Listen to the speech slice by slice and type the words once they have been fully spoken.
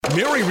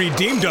Mary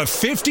redeemed a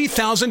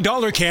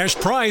 $50,000 cash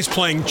prize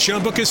playing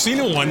Chumba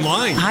Casino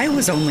online. I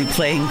was only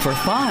playing for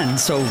fun,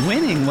 so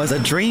winning was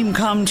a dream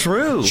come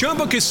true.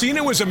 Chumba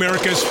Casino is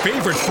America's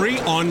favorite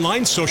free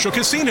online social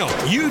casino.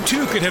 You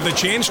too could have the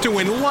chance to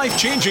win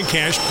life-changing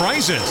cash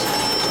prizes.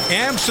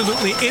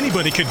 Absolutely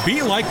anybody could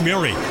be like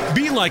Mary.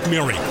 Be like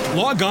Mary.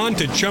 Log on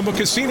to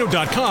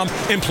ChumbaCasino.com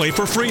and play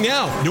for free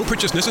now. No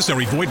purchase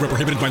necessary. Void where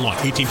prohibited by law.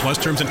 18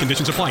 plus terms and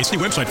conditions apply. See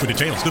website for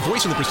details. The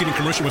voice in the preceding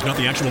commercial was not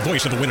the actual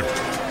voice of the winner.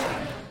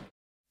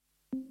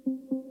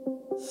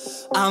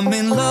 I'm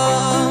in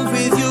love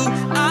with you.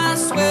 I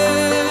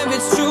swear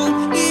it's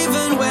true.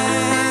 Even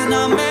when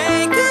I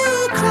make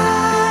you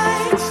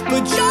cry.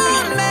 But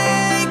you're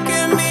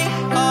making me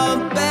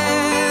a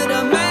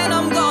better man.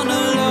 I'm gonna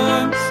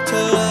learn to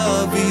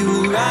love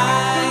you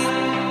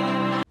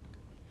right.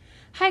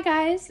 Hi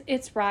guys,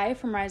 it's Rye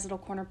from Rye's Little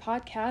Corner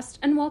Podcast,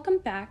 and welcome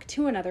back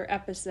to another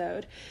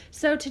episode.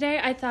 So today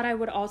I thought I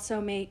would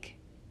also make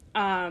a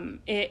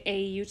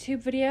YouTube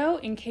video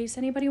in case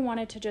anybody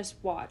wanted to just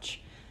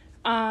watch.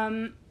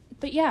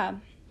 But yeah,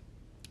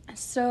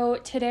 so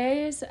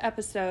today's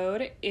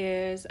episode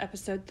is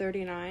episode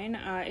 39.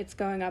 It's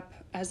going up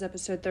as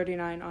episode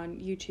 39 on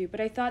YouTube, but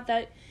I thought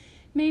that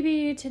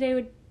maybe today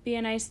would be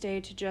a nice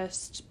day to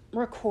just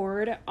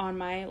record on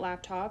my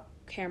laptop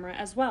camera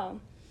as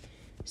well.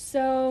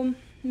 So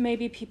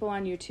maybe people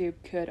on YouTube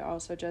could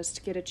also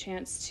just get a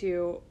chance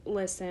to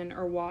listen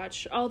or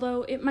watch,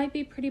 although it might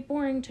be pretty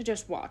boring to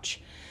just watch.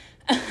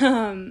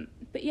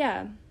 But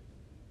yeah,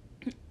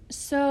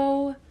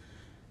 so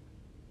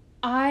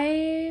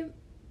I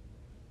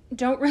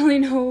don't really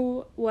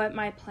know what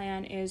my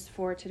plan is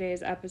for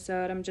today's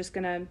episode. I'm just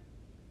gonna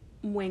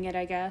wing it,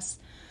 I guess.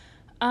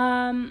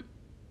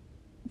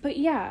 But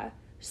yeah,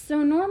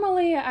 so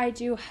normally I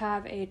do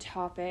have a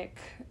topic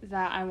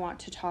that I want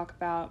to talk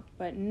about,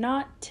 but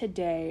not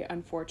today,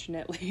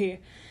 unfortunately.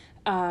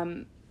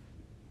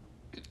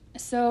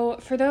 So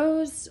for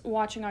those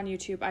watching on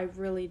YouTube, I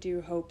really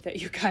do hope that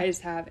you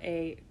guys have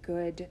a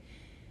good,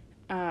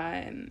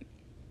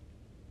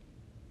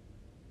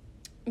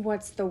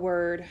 what's the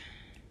word?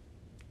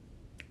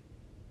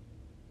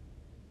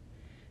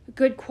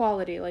 Good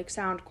quality, like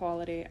sound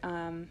quality,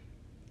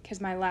 because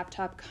my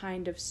laptop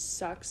kind of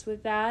sucks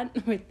with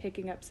that, with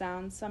picking up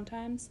sounds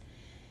sometimes.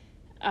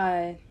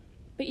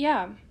 But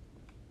yeah,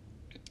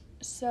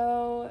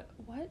 so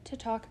what to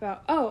talk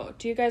about? Oh,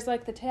 do you guys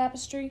like the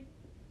tapestry?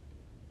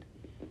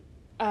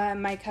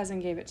 My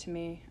cousin gave it to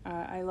me.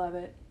 I love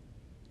it.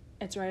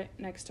 It's right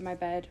next to my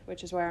bed,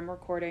 which is where I'm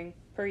recording,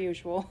 per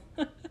usual.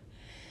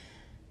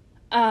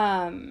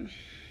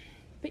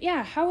 But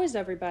yeah, how is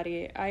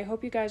everybody? I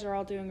hope you guys are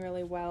all doing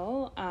really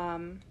well.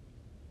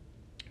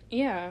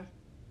 Yeah.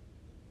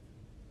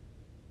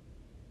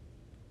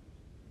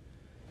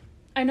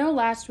 I know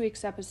last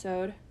week's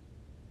episode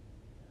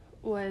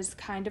was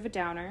kind of a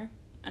downer,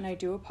 and I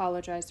do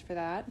apologize for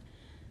that.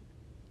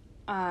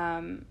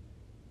 I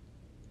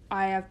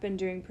have been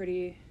doing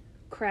pretty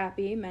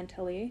crappy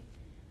mentally.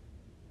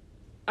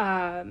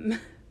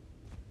 But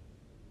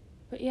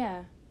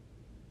yeah,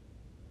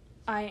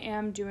 I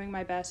am doing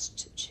my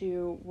best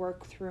to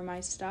work through my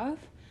stuff.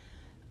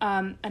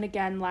 And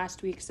again,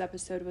 last week's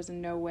episode was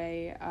in no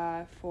way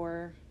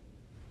for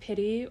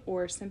pity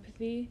or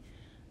sympathy.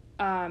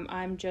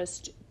 I'm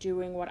just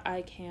doing what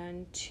I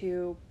can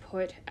to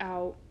put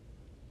out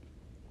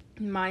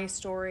my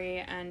story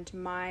and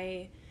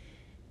my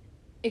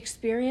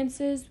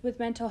experiences with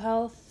mental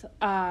health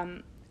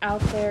out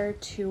there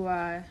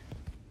to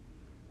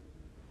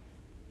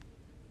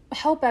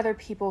help other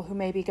people who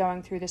may be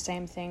going through the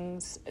same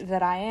things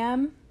that I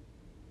am.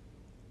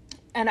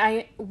 And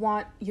I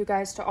want you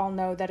guys to all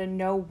know that in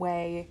no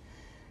way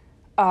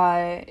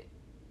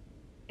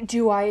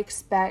do I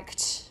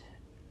expect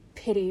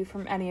pity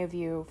from any of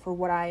you for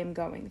what I am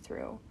going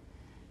through.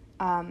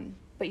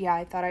 But yeah,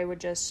 I thought I would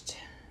just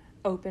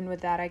open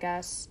with that, I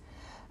guess.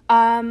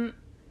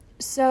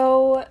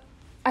 So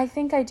I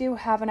think I do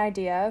have an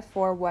idea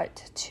for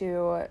what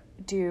to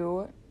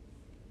do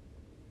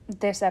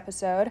this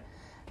episode.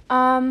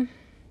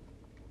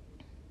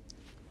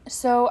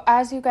 So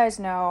as you guys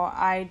know,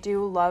 I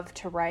do love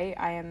to write.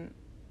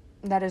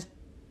 That is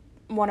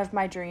one of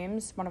my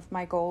dreams, one of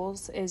my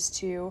goals is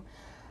to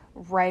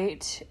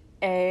write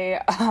a,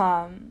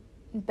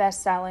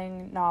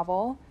 best-selling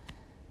novel.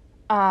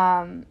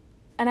 And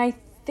I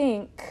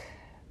think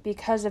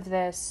because of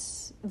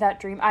that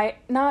dream,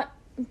 not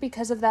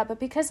because of that, but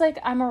because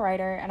I'm a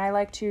writer and I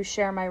like to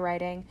share my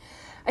writing,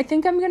 I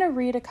think I'm going to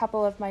read a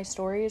couple of my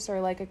stories or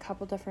a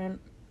couple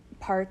different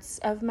parts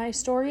of my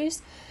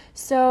stories.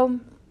 So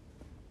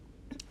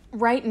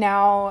right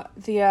now,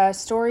 the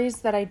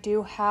stories that I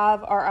do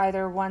have are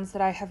either ones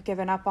that I have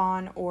given up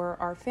on or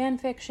are fan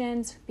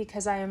fictions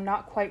because I am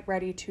not quite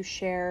ready to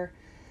share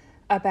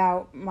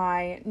about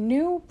my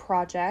new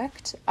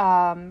project.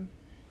 I'm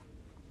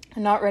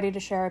not ready to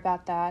share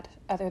about that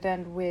other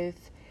than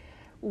with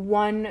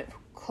one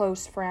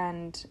close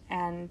friend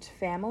and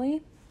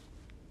family,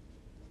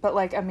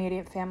 but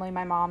immediate family,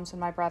 my mom's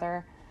and my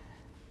brother.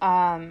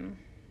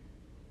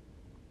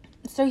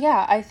 So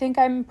yeah, I think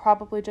I'm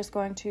probably just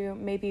going to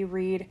maybe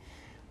read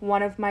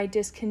one of my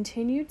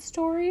discontinued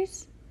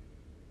stories.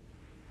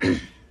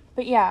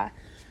 But yeah,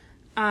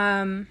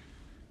 so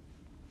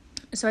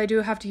I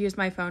do have to use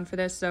my phone for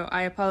this, so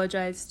I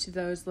apologize to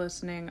those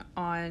listening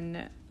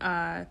on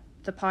the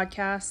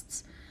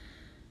podcasts.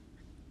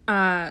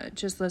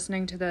 Just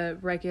listening to the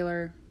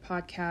regular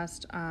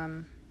podcast.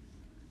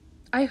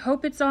 I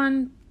hope it's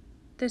on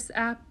this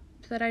app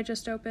that I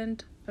just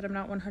opened, but I'm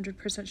not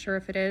 100% sure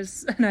if it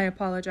is, and I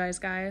apologize,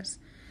 guys.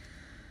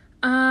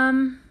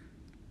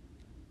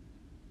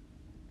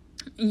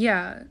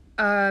 Yeah,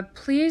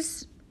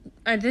 please,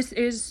 this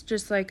is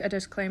just like a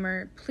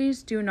disclaimer,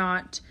 please do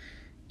not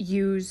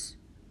use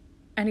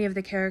any of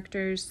the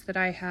characters that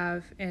I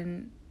have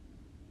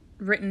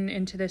written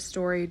into this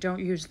story. Don't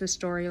use the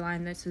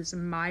storyline. This is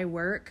my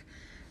work.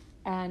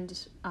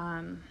 And,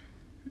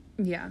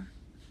 yeah.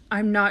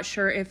 I'm not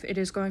sure if it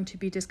is going to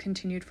be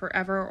discontinued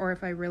forever or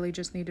if I really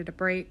just needed a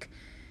break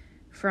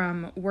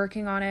from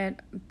working on it.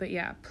 But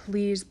yeah,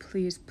 please,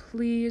 please,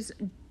 please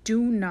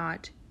do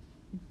not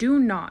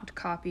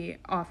copy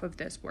off of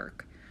this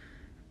work.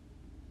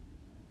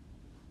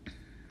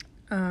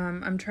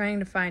 I'm trying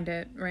to find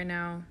it right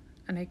now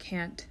and I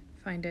can't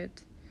find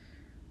it.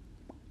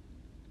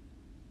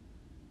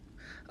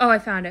 Oh, I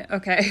found it.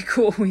 Okay,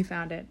 cool. We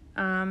found it.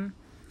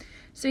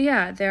 So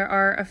yeah, there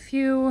are a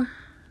few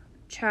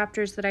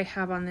chapters that I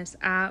have on this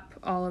app.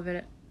 All of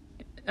it,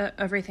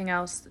 everything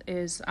else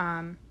is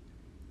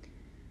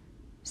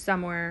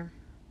somewhere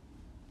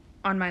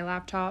on my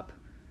laptop.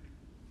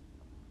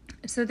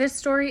 So this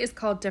story is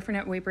called Different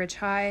at Weybridge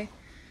High.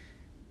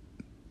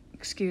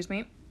 Excuse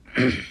me.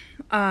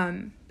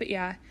 But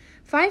yeah,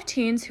 5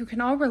 teens who can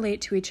all relate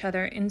to each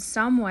other in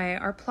some way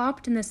are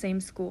plopped in the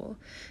same school.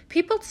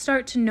 People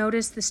start to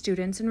notice the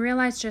students and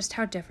realize just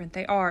how different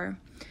they are.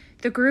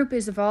 The group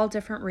is of all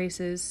different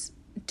races,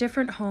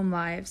 different home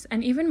lives,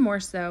 and even more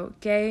so,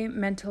 gay,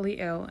 mentally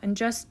ill, and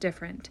just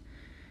different.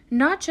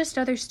 Not just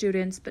other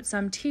students, but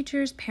some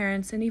teachers,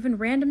 parents, and even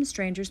random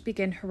strangers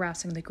begin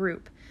harassing the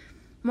group.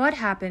 What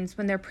happens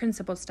when their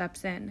principal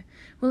steps in?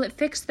 Will it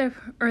fix the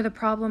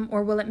problem,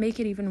 or will it make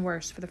it even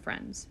worse for the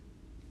friends?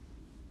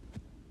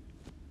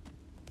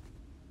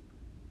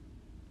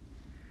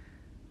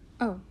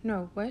 Oh,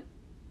 no, what?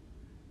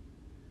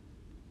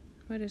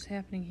 What is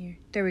happening here?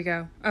 There we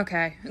go.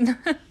 Okay.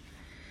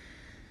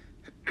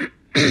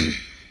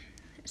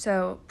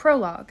 So,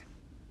 prologue.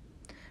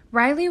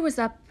 Riley was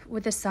up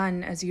with the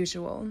sun as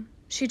usual.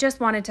 She just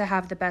wanted to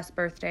have the best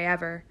birthday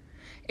ever.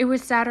 It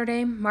was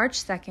Saturday,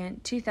 March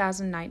 2nd,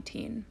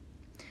 2019.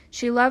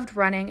 She loved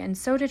running, and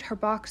so did her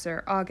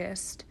boxer,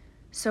 August.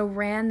 So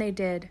ran they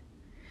did.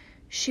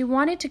 She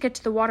wanted to get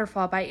to the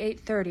waterfall by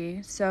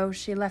 8:30, so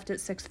she left at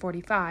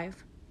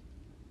 6:45.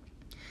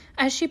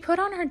 As she put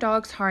on her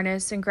dog's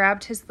harness and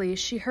grabbed his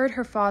leash, she heard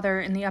her father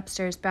in the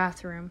upstairs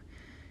bathroom.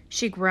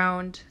 She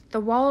groaned.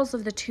 The walls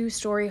of the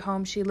 2-story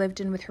home she lived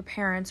in with her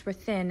parents were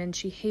thin, and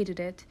she hated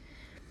it.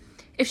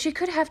 If she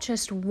could have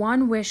just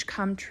one wish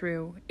come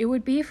true, it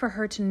would be for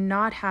her to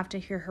not have to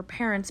hear her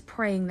parents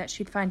praying that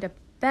she'd find a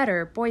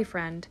better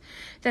boyfriend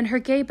than her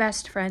gay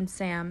best friend,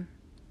 Sam.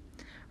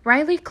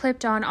 Riley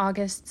clipped on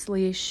August's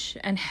leash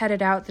and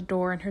headed out the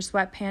door in her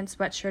sweatpants,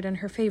 sweatshirt, and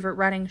her favorite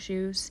running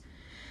shoes.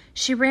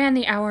 She ran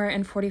the hour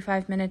and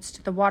 45 minutes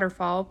to the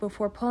waterfall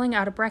before pulling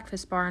out a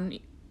breakfast bar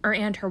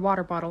and her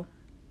water bottle.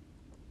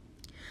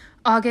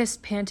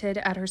 August panted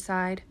at her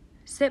side.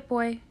 "Sit,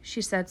 boy,"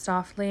 she said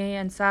softly,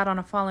 and sat on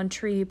a fallen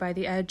tree by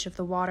the edge of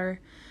the water,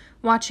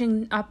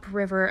 watching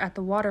upriver at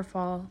the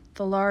waterfall,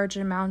 the large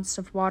amounts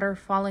of water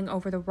falling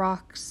over the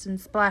rocks and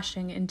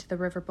splashing into the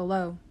river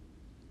below.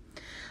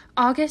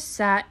 August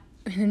sat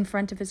in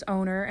front of his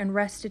owner and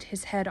rested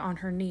his head on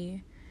her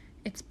knee.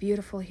 "It's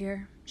beautiful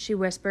here," she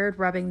whispered,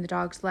 rubbing the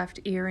dog's left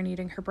ear and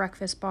eating her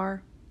breakfast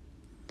bar.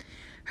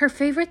 Her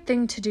favorite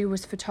thing to do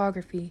was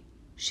photography.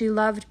 She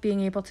loved being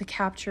able to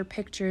capture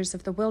pictures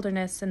of the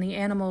wilderness and the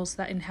animals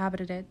that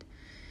inhabited it.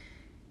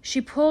 She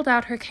pulled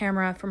out her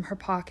camera from her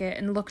pocket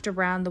and looked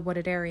around the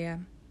wooded area.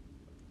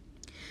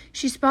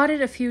 She spotted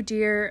a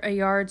deer a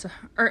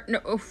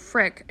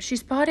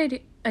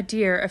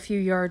few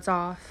yards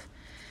off.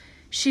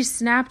 She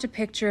snapped a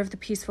picture of the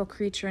peaceful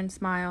creature and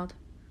smiled.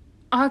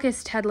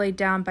 August had laid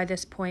down by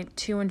this point,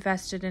 too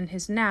invested in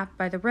his nap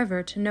by the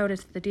river to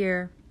notice the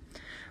deer.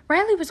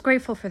 Riley was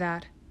grateful for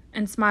that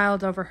and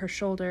smiled over her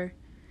shoulder.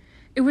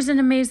 It was an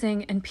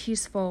amazing and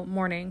peaceful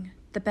morning,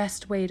 the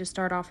best way to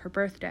start off her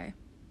birthday.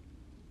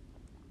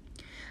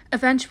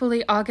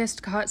 Eventually,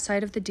 August caught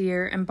sight of the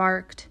deer and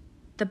barked.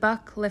 The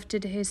buck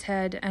lifted his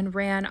head and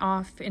ran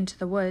off into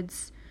the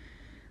woods.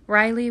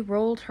 Riley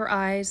rolled her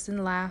eyes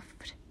and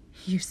laughed.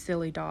 "You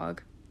silly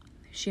dog,"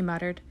 she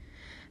muttered.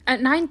 At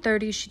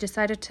 9:30, she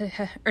decided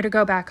to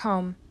go back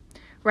home.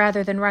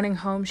 Rather than running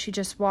home, she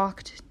just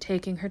walked,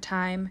 taking her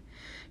time.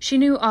 She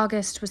knew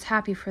August was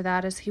happy for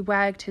that as he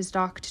wagged his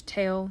docked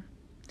tail.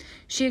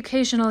 She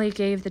occasionally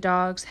gave the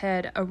dog's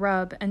head a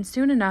rub, and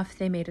soon enough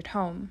they made it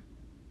home.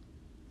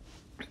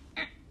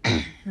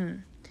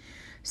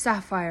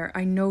 Sapphire,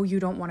 I know you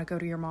don't want to go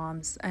to your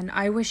mom's, and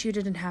I wish you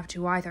didn't have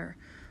to either,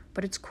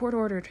 but it's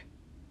court-ordered.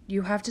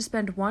 You have to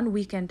spend one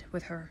weekend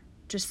with her,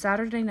 just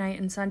Saturday night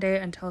and Sunday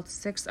until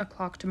 6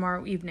 o'clock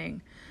tomorrow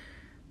evening.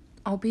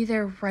 I'll be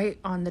there right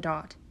on the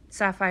dot,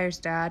 Sapphire's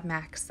dad,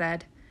 Max,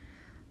 said.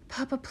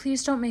 Papa,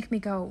 please don't make me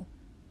go.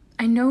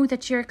 I know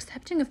that you're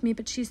accepting of me,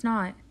 but she's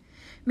not.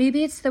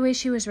 Maybe it's the way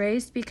she was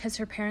raised because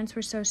her parents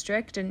were so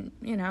strict and,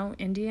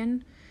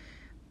 Indian.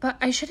 But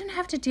I shouldn't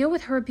have to deal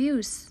with her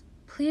abuse.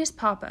 Please,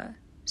 Papa.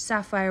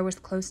 Sapphire was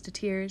close to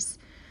tears.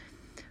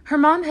 Her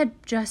mom had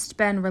just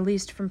been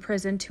released from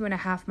prison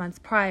 2.5 months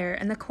prior,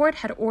 and the court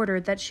had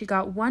ordered that she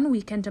got 1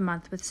 weekend a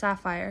month with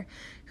Sapphire,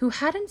 who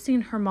hadn't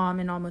seen her mom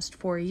in almost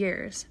 4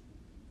 years.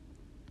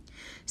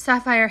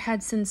 Sapphire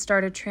had since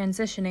started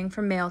transitioning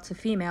from male to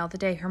female the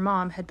day her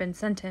mom had been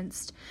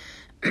sentenced.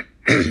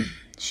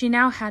 She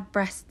now had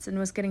breasts and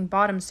was getting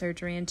bottom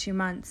surgery in 2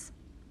 months.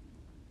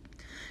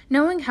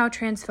 Knowing how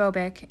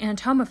transphobic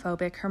and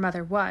homophobic her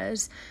mother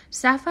was,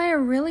 Sapphire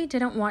really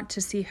didn't want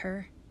to see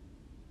her.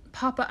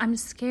 Papa, I'm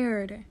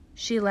scared.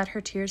 She let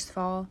her tears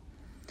fall.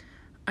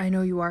 I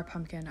know you are,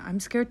 Pumpkin. I'm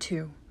scared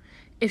too.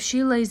 If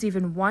she lays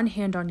even one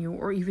hand on you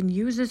or even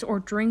uses or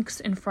drinks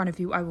in front of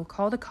you, I will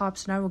call the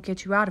cops and I will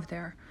get you out of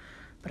there.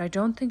 But I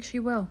don't think she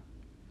will.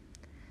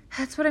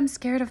 That's what I'm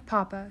scared of,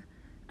 Papa.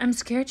 I'm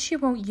scared she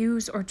won't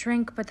use or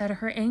drink, but that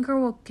her anger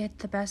will get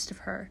the best of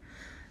her.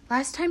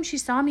 Last time she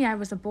saw me, I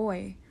was a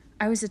boy.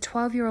 I was a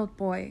 12-year-old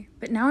boy,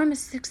 but now I'm a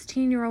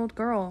 16-year-old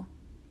girl.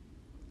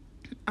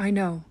 I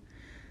know,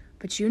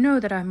 but you know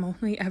that I'm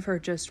only ever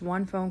just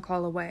one phone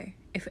call away.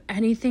 If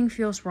anything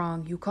feels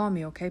wrong, you call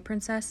me, okay,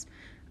 Princess?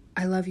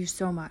 I love you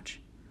so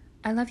much.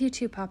 I love you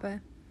too,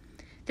 Papa.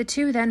 The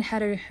two then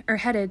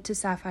headed to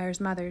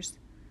Sapphire's mother's.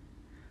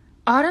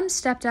 Autumn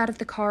stepped out of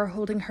the car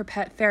holding her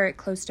pet ferret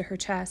close to her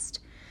chest.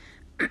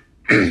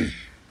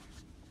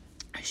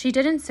 She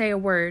didn't say a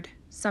word,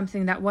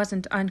 something that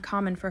wasn't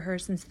uncommon for her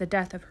since the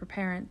death of her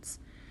parents.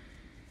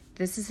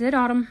 This is it,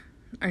 Autumn.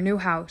 Our new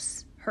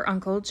house, her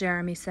uncle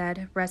Jeremy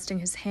said, resting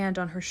his hand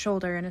on her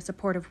shoulder in a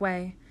supportive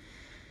way.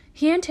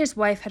 He and his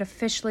wife had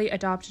officially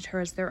adopted her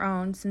as their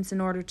own, since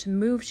in order to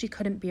move she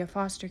couldn't be a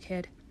foster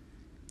kid.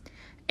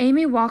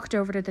 Amy walked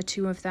over to the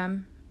two of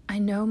them. I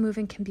know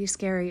moving can be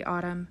scary,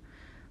 Autumn,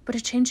 but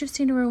a change of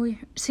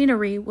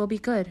scenery will be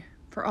good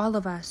for all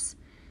of us,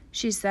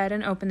 she said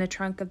and opened the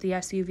trunk of the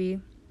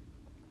SUV.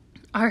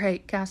 All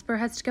right, Casper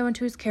has to go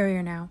into his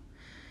carrier now.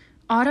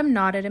 Autumn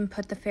nodded and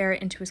put the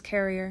ferret into his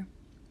carrier.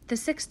 The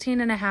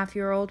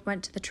 16-and-a-half-year-old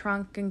went to the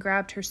trunk and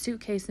grabbed her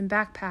suitcase and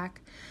backpack,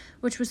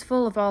 which was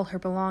full of all her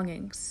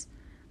belongings.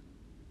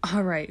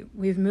 All right,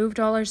 we've moved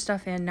all our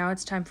stuff in, now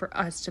it's time for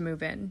us to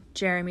move in,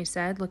 Jeremy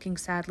said, looking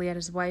sadly at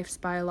his wife's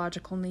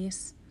biological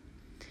niece.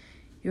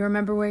 You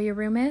remember where your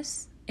room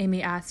is?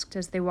 Amy asked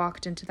as they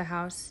walked into the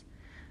house.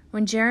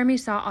 When Jeremy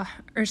saw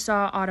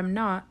Autumn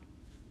nod,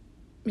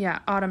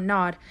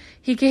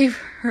 he gave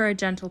her a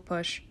gentle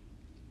push.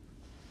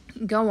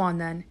 Go on,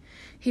 then.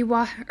 He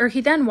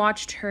then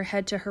watched her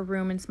head to her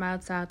room and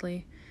smiled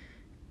sadly.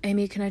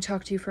 Amy, can I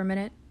talk to you for a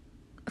minute?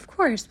 Of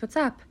course, what's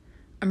up?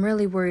 I'm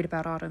really worried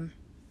about Autumn.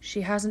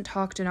 She hasn't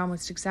talked in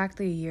almost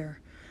exactly a year.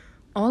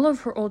 All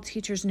of her old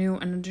teachers knew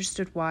and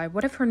understood why.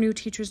 What if her new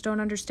teachers don't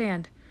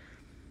understand?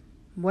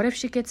 What if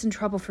she gets in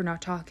trouble for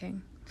not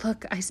talking?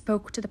 Look, I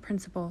spoke to the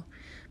principal.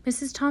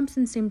 Mrs.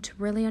 Thompson seemed to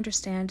really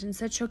understand and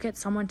said she'll get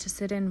someone to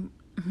sit in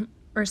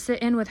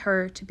with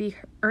her to be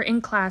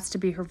in class to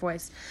be her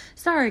voice.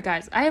 Sorry,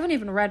 guys, I haven't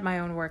even read my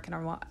own work in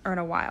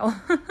a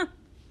while.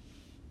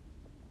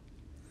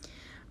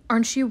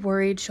 Aren't you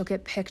worried she'll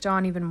get picked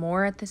on even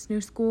more at this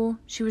new school?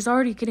 She was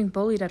already getting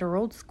bullied at her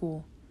old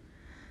school.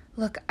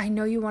 Look, I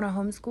know you want to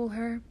homeschool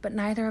her, but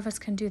neither of us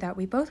can do that.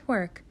 We both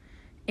work,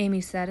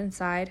 Amy said and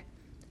sighed.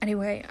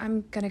 Anyway,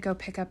 I'm gonna go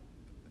pick up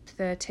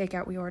the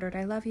takeout we ordered.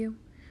 I love you.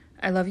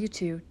 I love you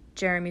too,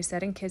 Jeremy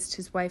said and kissed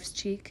his wife's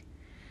cheek.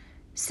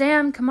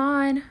 Sam, come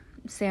on,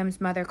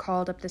 Sam's mother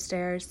called up the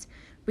stairs.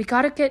 We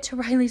gotta get to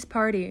Riley's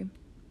party.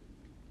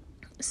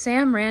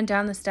 Sam ran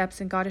down the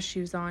steps and got his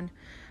shoes on.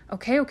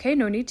 Okay,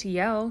 no need to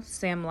yell,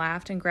 Sam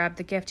laughed and grabbed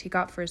the gift he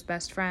got for his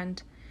best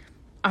friend.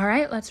 All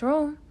right, let's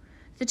roll.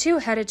 The two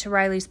headed to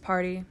Riley's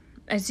party.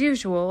 As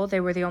usual,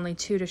 they were the only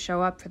two to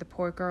show up for the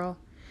poor girl.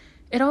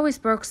 It always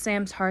broke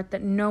Sam's heart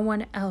that no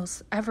one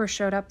else ever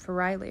showed up for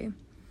Riley.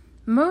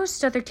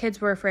 Most other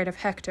kids were afraid of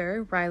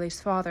Hector, Riley's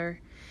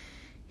father.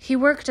 He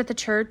worked at the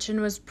church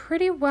and was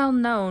pretty well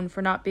known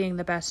for not being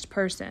the best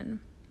person.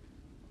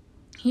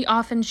 He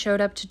often showed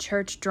up to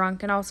church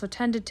drunk and also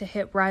tended to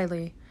hit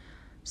Riley.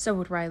 So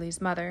would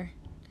Riley's mother.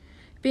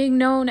 Being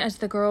known as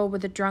the girl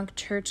with the drunk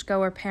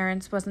churchgoer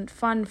parents wasn't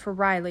fun for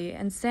Riley,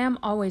 and Sam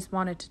always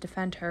wanted to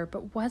defend her,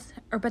 but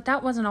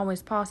that wasn't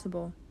always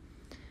possible.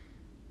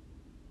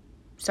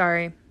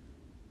 Sorry.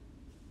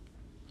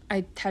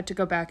 I had to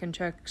go back and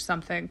check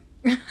something.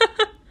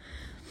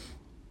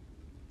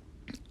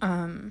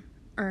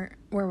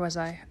 Where was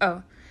I?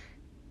 Oh.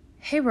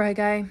 Hey, Roy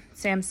guy,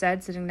 Sam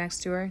said, sitting next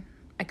to her.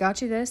 I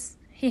got you this.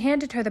 He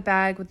handed her the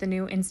bag with the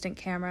new instant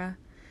camera.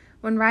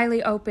 When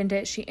Riley opened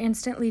it, she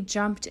instantly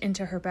jumped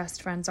into her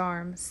best friend's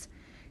arms.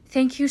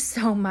 "Thank you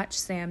so much,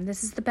 Sam.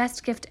 This is the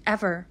best gift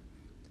ever."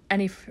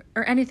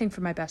 Anything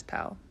for my best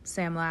pal,"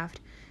 Sam laughed.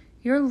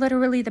 "You're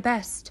literally the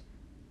best."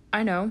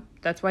 "I know.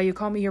 That's why you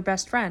call me your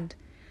best friend."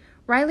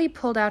 Riley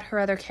pulled out her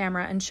other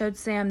camera and showed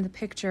Sam the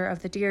picture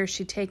of the deer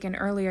she'd taken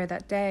earlier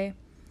that day.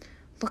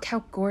 "Look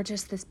how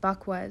gorgeous this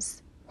buck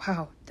was."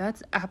 "Wow,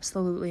 that's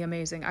absolutely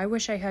amazing. I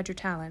wish I had your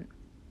talent."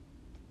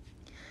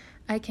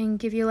 "I can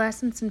give you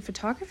lessons in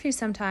photography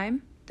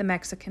sometime," the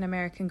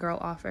Mexican-American girl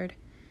offered.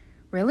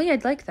 "Really?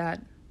 I'd like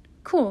that."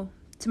 "Cool.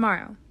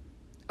 Tomorrow."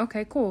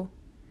 "Okay, cool."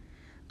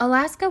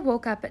 Alaska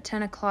woke up at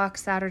 10 o'clock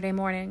Saturday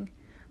morning,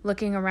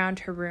 looking around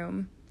her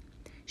room.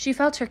 She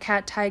felt her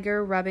cat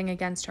Tiger rubbing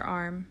against her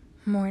arm.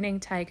 "Morning,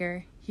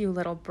 Tiger, you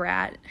little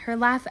brat." Her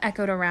laugh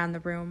echoed around the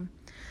room.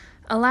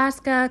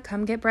 "Alaska,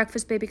 come get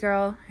breakfast, baby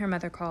girl," her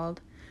mother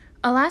called.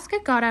 Alaska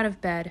got out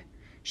of bed.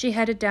 She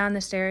headed down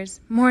the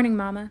stairs. "Morning,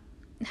 Mama.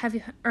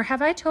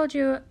 Have I told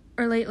you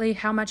lately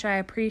how much I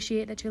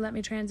appreciate that you let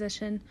me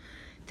transition?"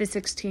 the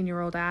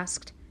 16-year-old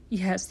asked.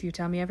 "Yes, you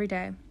tell me every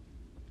day."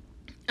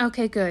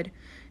 "Okay, good.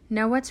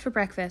 Now what's for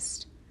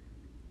breakfast?"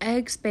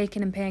 "Eggs,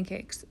 bacon, and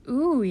pancakes."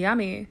 "Ooh,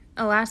 yummy."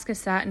 Alaska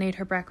sat and ate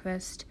her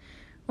breakfast.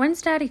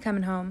 "When's Daddy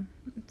coming home?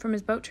 From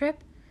his boat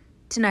trip?"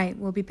 "Tonight.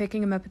 We'll be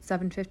picking him up at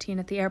 7:15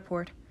 at the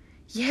airport."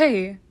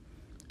 "Yay!"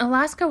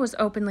 Alaska was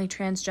openly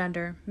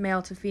transgender,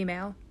 male to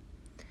female.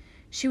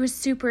 She was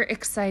super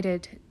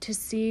excited to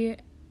see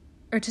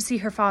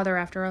her father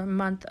after a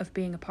month of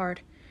being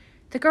apart.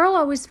 The girl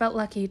always felt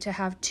lucky to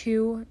have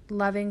two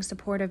loving,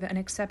 supportive, and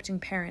accepting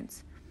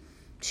parents.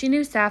 She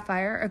knew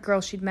Sapphire, a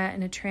girl she'd met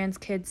in a trans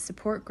kids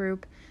support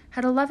group,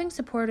 had a loving,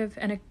 supportive,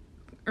 and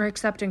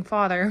accepting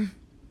father,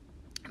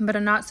 but a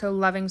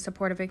not-so-loving,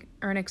 supportive,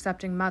 or an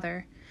accepting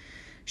mother.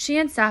 She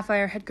and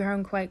Sapphire had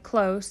grown quite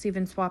close,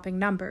 even swapping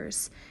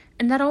numbers,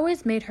 and that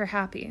always made her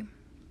happy.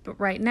 But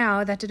right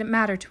now, that didn't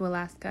matter to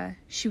Alaska.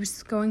 She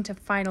was going to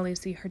finally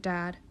see her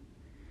dad.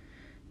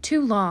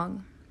 Too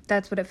long.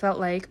 That's what it felt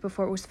like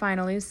before it was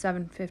finally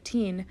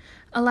 7:15.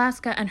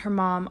 Alaska and her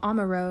mom,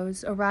 Amma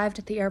Rose, arrived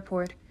at the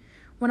airport.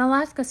 When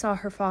Alaska saw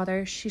her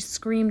father, she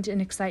screamed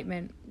in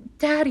excitement.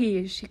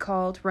 "Daddy!" she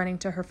called, running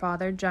to her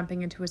father,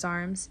 jumping into his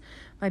arms.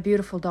 "My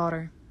beautiful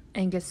daughter,"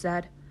 Angus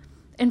said.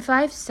 In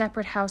 5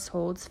 separate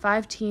households,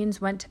 5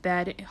 teens went to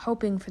bed,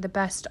 hoping for the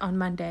best on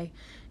Monday,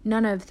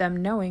 none of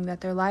them knowing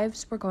that their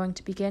lives were going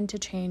to begin to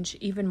change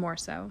even more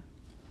so.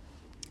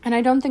 And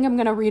I don't think I'm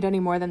going to read any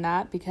more than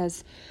that,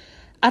 because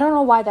I don't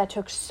know why that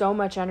took so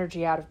much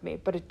energy out of me,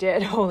 but it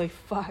did. Holy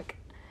fuck.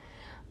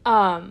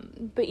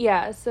 But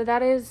yeah, so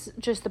that is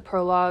just the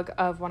prologue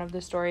of one of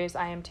the stories.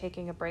 I am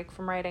taking a break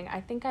from writing. I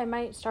think I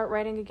might start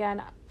writing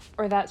again,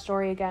 or that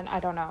story again. I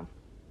don't know.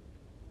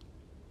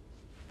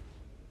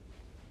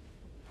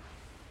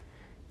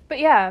 But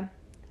yeah.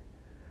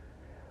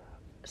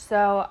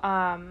 So,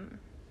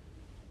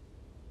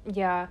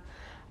 yeah.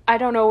 I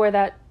don't know where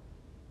that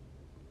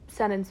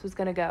sentence was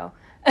gonna go.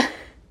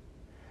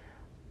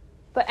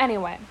 But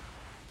anyway.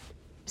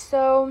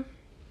 So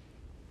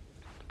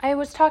I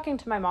was talking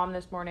to my mom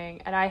this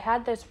morning, and I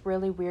had this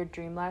really weird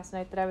dream last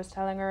night that I was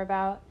telling her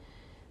about.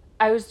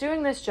 I was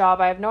doing this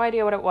job, I have no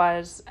idea what it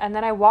was, and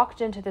then I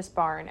walked into this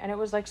barn, and it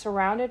was like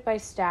surrounded by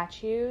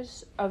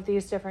statues of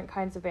these different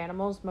kinds of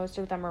animals. Most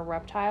of them are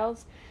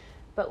reptiles,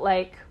 but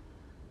like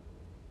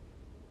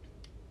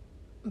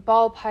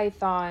ball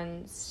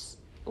pythons,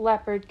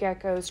 leopard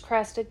geckos,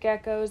 crested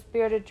geckos,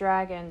 bearded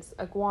dragons,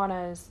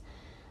 iguanas,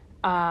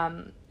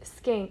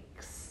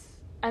 skinks,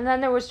 and then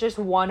there was just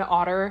one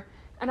otter.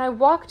 And I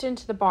walked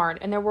into the barn,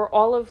 and there were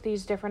all of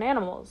these different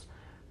animals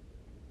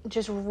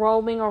just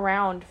roaming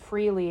around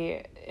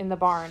freely in the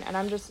barn. And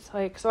I'm just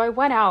like, so I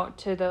went out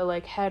to the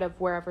like head of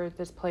wherever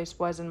this place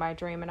was in my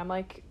dream, and I'm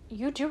like,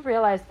 you do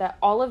realize that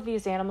all of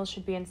these animals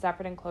should be in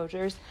separate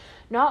enclosures.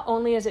 Not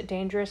only is it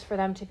dangerous for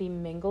them to be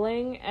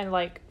mingling and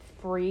like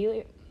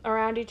free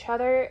around each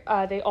other,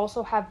 they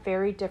also have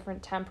very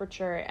different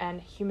temperature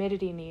and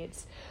humidity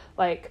needs.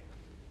 Like,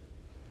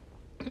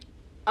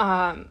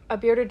 a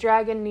bearded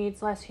dragon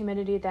needs less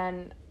humidity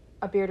than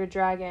a bearded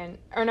dragon,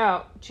 or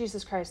no,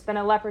 Jesus Christ, than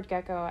a leopard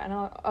gecko, and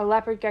a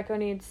leopard gecko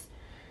needs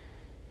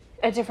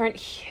a different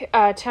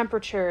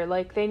temperature.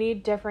 Like, they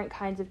need different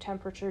kinds of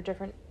temperature,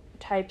 different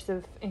types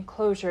of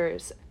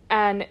enclosures.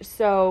 And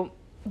so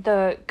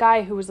the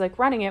guy who was like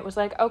running it was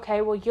like,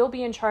 okay, well, you'll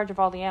be in charge of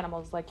all the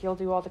animals, like you'll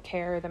do all the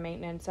care, the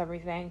maintenance,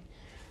 everything,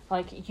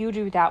 like you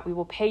do that, we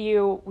will pay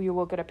you, we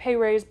will get a pay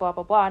raise, blah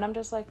blah blah. And I'm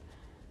just like,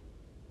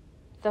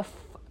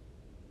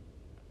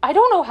 I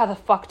don't know how the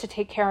fuck to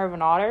take care of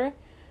an otter.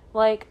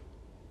 Like,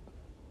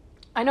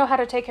 I know how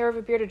to take care of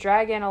a bearded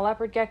dragon, a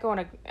leopard gecko,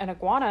 and an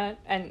iguana,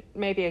 and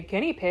maybe a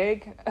guinea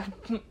pig,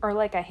 or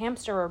like a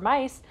hamster or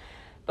mice,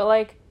 but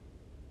like,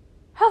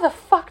 how the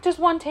fuck does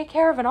one take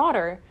care of an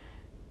otter?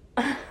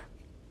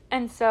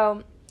 And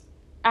so,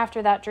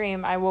 after that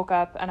dream, I woke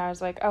up and I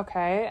was like,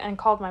 okay, and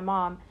called my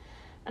mom.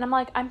 And I'm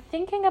like, I'm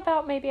thinking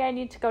about maybe I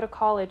need to go to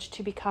college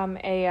to become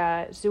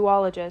a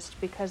zoologist,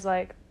 because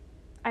like,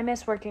 I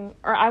miss working,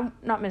 or I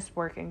not miss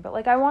working, but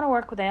like I want to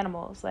work with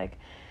animals. Like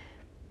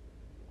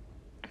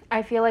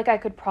I feel like I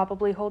could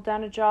probably hold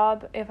down a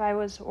job if I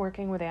was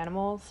working with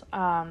animals.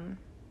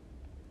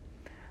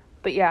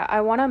 But yeah,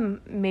 I want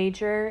to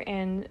major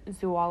in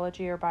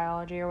zoology or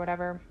biology or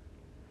whatever,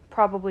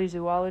 probably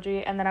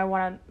zoology, and then I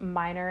want to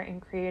minor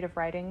in creative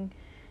writing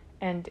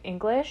and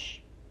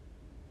English.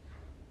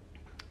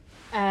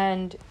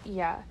 And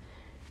yeah,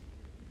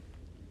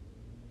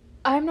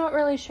 I'm not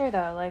really sure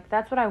though. Like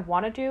that's what I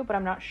want to do, but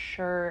I'm not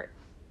sure.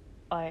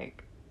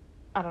 Like,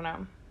 I don't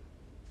know.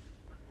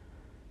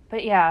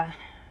 But yeah,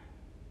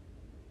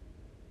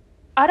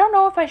 I don't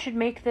know if I should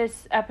make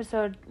this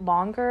episode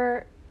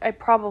longer. I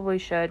probably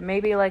should.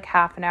 Maybe like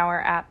half an hour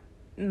at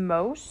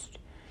most.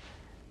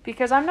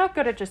 Because I'm not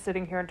good at just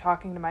sitting here and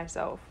talking to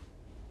myself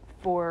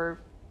for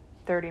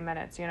 30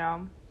 minutes, you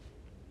know?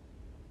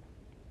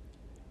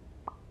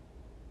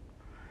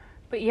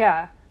 But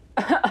yeah,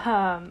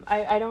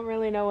 I don't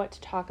really know what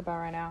to talk about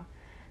right now.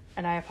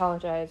 And I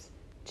apologize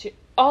to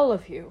all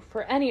of you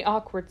for any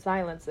awkward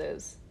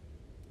silences.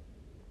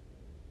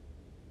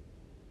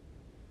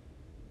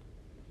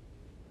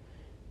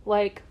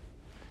 Like,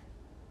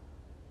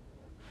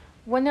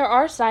 when there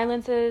are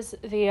silences,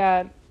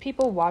 the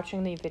people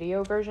watching the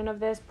video version of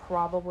this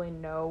probably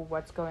know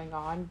what's going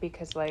on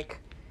because, like,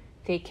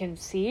 they can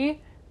see.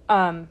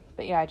 But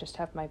yeah, I just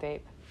have my vape.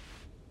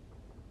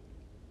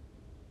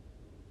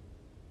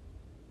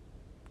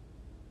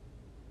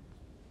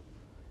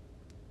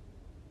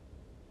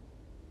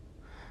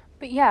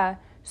 But yeah,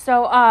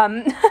 so,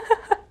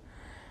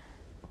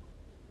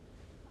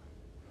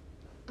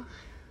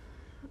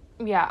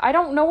 yeah, I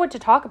don't know what to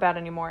talk about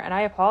anymore, and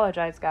I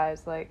apologize,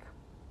 guys, like,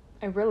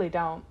 I really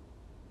don't.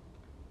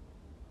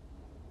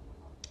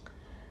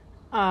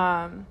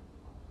 I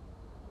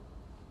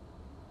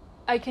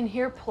can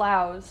hear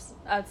plows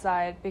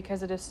outside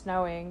because it is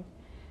snowing.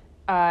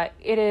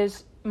 It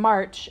is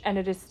March, and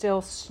it is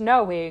still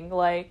snowing,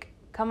 like,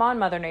 come on,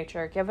 Mother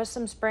Nature, give us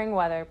some spring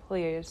weather,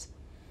 please.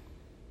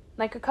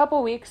 Like, a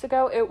couple weeks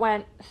ago, it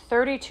went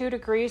 32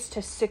 degrees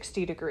to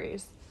 60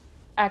 degrees.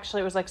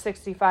 Actually, it was like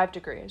 65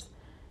 degrees.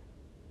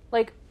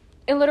 Like,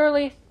 it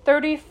literally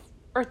 30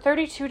 or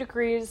 32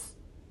 degrees,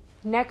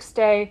 next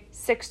day,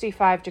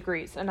 65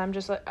 degrees. And I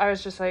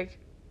was just like,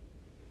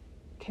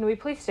 can we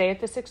please stay at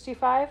the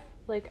 65?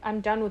 Like, I'm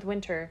done with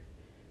winter.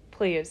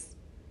 Please.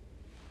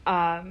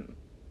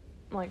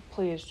 Like,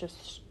 please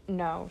just,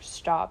 no,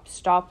 stop.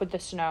 Stop with the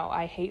snow.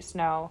 I hate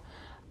snow.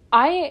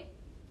 I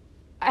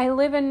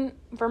live in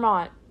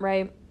Vermont,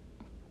 right?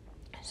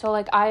 So,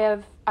 like,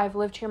 I've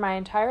lived here my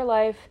entire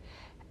life.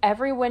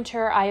 Every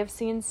winter I have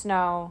seen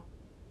snow.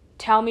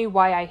 Tell me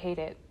why I hate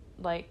it.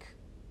 Like,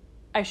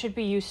 I should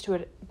be used to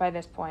it by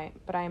this point,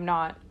 but I am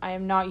not. I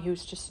am not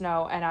used to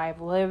snow, and I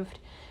have lived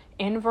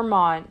in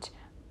Vermont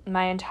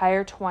my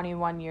entire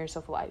 21 years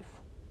of life.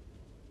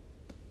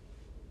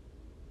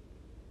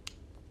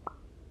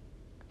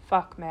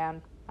 Fuck,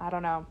 man. I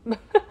don't know.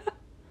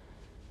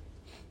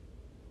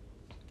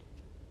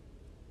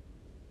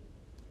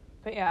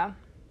 But yeah.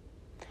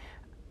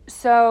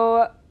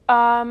 So,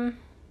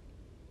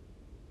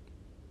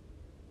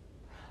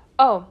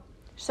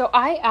 so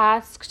I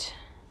asked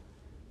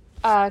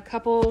a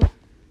couple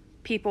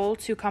people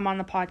to come on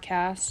the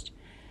podcast.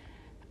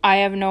 I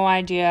have no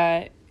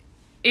idea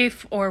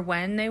if or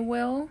when they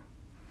will.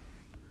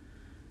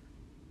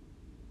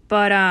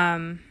 But,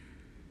 I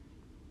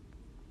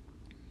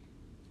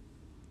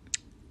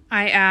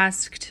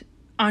asked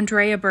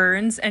Andrea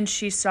Burns, and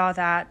she saw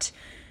that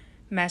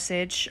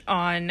message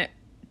on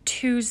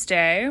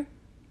Tuesday.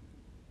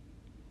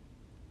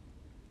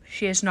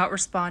 She has not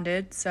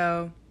responded,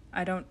 so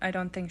I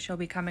don't think she'll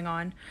be coming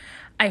on.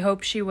 I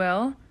hope she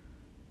will.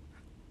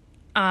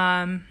 But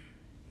I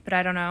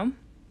don't know.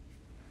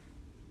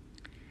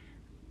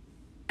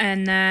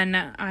 And then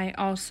I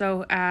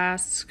also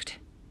asked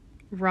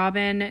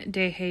Robin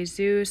De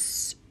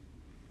Jesus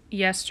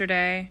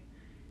yesterday.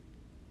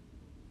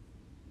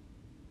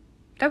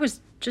 That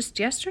was just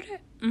yesterday?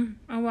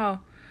 Oh, wow.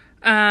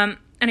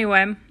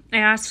 Anyway, I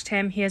asked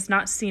him. He has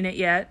not seen it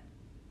yet.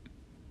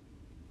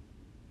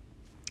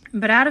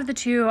 But out of the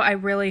two, I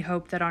really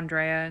hope that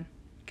Andrea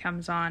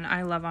comes on.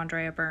 I love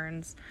Andrea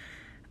Burns.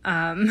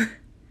 Andrea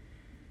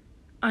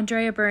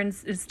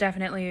Burns is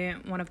definitely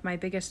one of my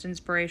biggest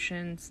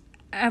inspirations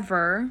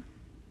ever.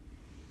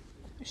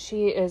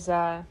 She is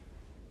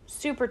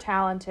super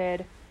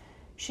talented.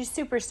 She's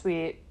super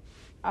sweet.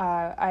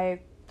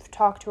 I've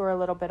talked to her a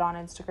little bit on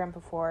Instagram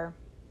before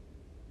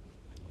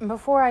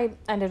I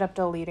ended up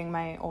deleting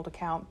my old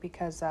account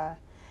because I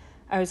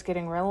was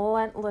getting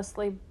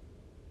relentlessly,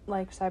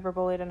 like,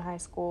 cyberbullied in high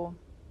school.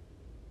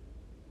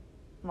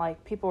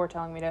 Like, people were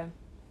telling me to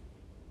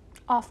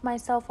off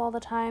myself all the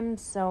time,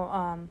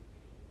 so,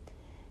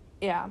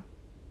 yeah,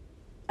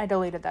 I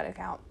deleted that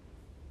account.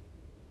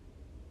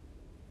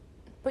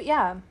 But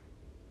yeah,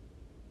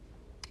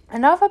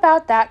 enough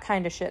about that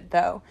kind of shit,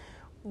 though.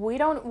 We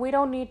don't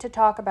need to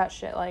talk about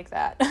shit like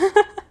that.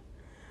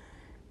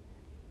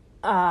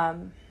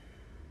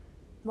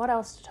 What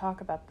else to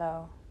talk about,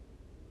 though?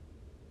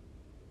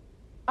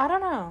 I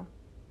don't know.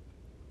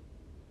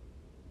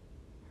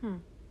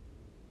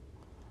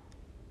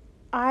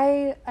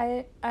 I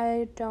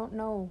don't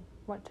know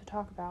what to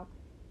talk about.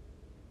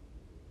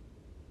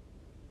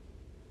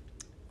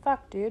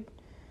 Fuck, dude.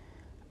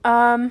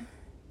 I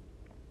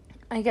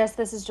guess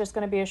this is just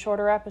going to be a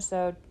shorter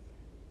episode.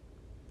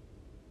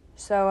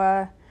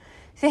 So,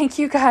 thank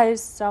you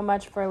guys so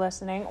much for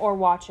listening or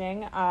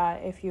watching,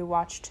 if you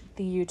watched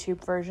the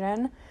YouTube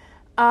version.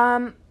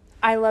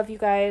 I love you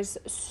guys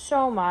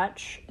so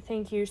much.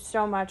 Thank you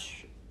so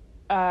much,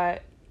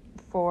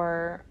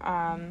 for,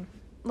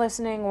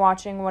 listening,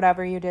 watching,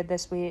 whatever you did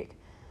this week.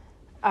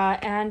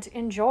 And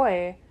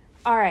enjoy.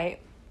 All right.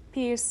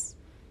 Peace.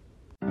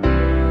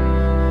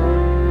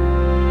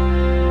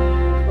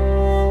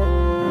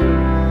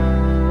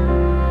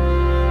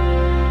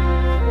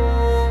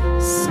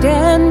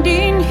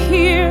 Standing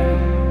here,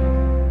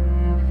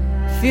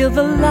 feel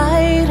the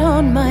light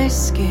on my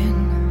skin.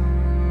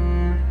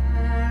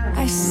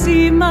 I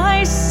see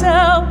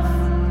myself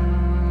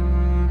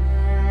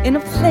in a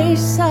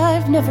place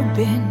I've never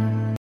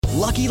been.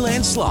 Lucky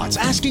Land Slots,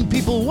 asking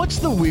people, what's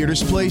the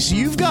weirdest place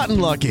you've gotten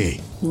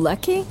lucky?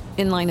 Lucky?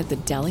 In line at the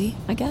deli,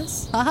 I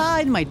guess? Aha,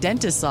 in my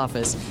dentist's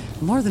office.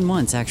 More than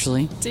once,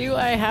 actually. Do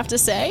I have to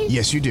say?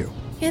 Yes, you do.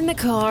 In the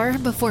car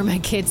before my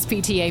kids'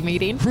 PTA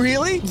meeting.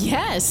 Really?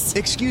 Yes.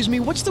 Excuse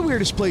me, what's the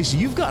weirdest place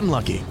you've gotten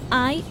lucky?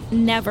 I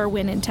never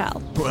win and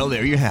tell. Well,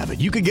 there you have it.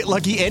 You can get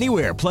lucky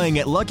anywhere, playing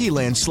at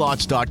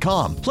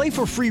LuckyLandSlots.com. Play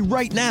for free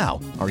right now.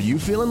 Are you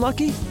feeling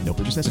lucky? No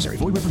purchase necessary.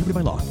 Void where prohibited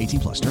by law.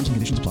 18+. Terms and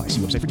conditions apply. See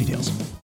website for details.